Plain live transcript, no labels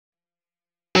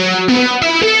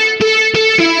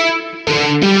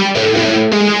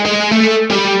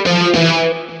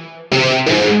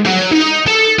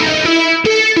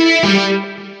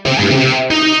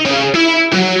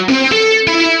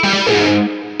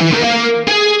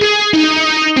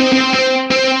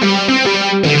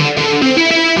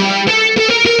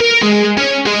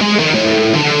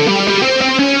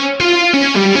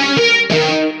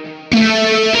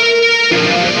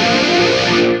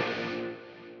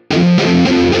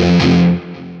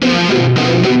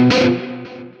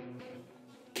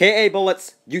K.A.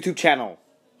 Bullet's YouTube channel.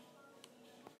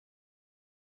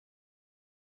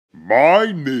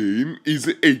 My name is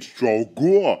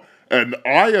H-Draw, and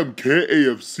I am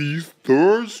KAFC's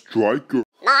third striker.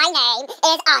 My name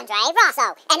is Andre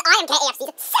Rosso, and I am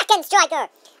KAFC's second striker.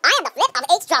 I am the flip of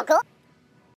H-Draw.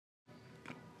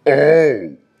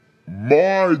 Oh,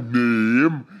 my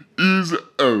name is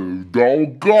El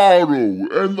Delgado,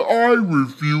 and I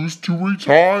refuse to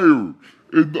retire.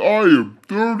 And I am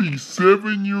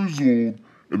 37 years old,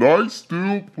 and I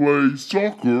still play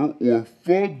soccer or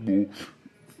football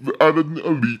at an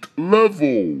elite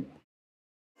level.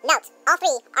 Note, all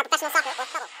three are professional soccer or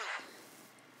football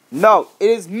players. No, it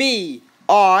is me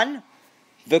on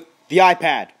the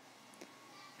iPad.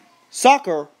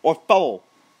 Soccer or football.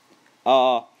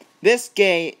 This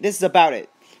is about it.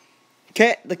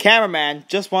 The cameraman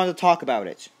just wanted to talk about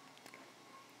it.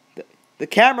 The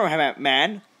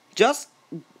cameraman just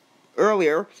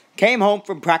earlier came home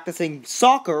from practicing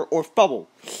soccer or football.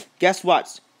 Guess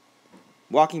what?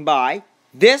 Walking by,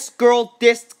 this girl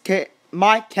dissed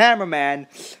my cameraman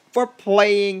for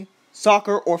playing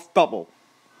soccer or football.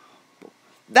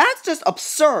 That's just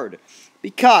absurd,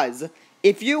 because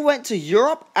if you went to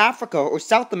Europe, Africa, or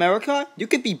South America, you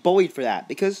could be bullied for that,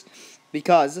 because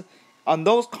on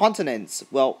those continents,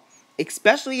 well,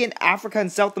 especially in Africa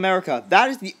and South America, that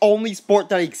is the only sport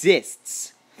that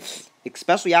exists.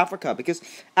 Especially Africa, because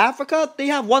Africa, they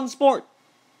have one sport,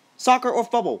 soccer or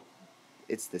football.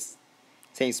 It's this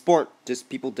same sport, just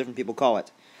different people call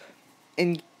it.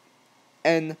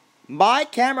 And my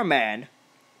cameraman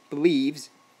believes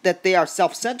that they are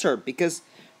self-centered because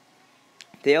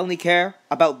they only care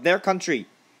about their country.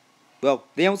 Well,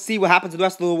 they don't see what happens to the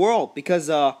rest of the world, because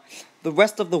the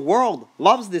rest of the world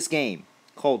loves this game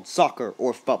called soccer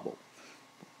or football.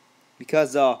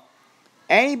 Because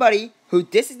anybody who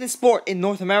disses this sport in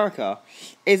North America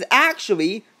is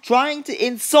actually trying to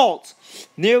insult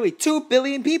nearly 2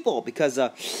 billion people, because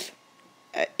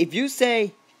if you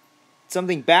say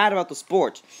something bad about the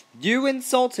sport, you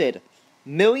insulted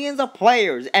millions of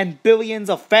players and billions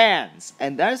of fans,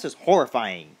 and that is just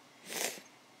horrifying.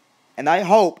 And I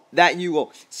hope that you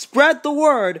will spread the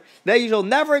word that you shall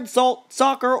never insult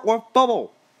soccer or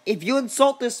football. If you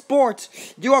insult this sport,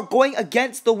 you are going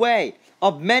against the way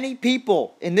of many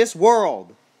people in this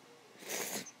world.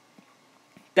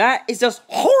 That is just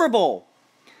horrible,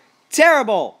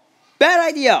 terrible, bad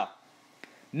idea.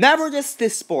 Never diss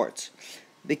this sport,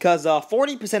 because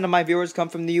 40% of my viewers come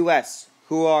from the US,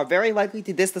 who are very likely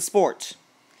to diss the sport.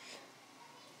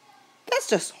 That's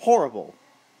just horrible.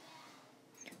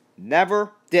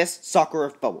 Never diss soccer or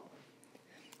football.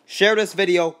 Share this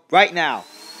video right now.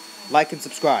 Like and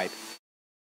subscribe.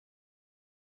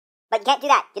 But you can't do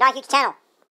that. You're not a huge channel.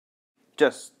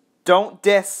 Just don't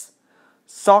diss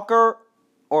soccer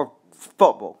or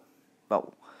football.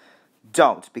 Well,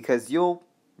 don't, because you'll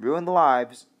ruin the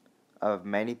lives of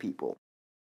many people.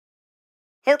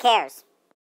 Who cares?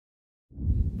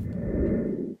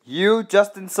 You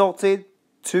just insulted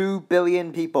 2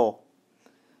 billion people.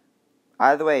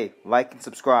 Either way, like and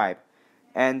subscribe.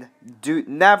 And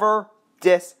never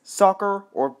diss soccer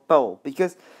or football,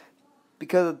 because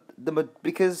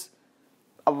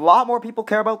a lot more people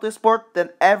care about this sport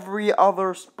than every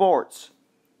other sport.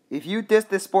 If you diss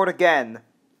this sport again,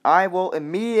 I will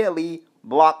immediately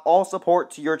block all support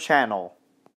to your channel.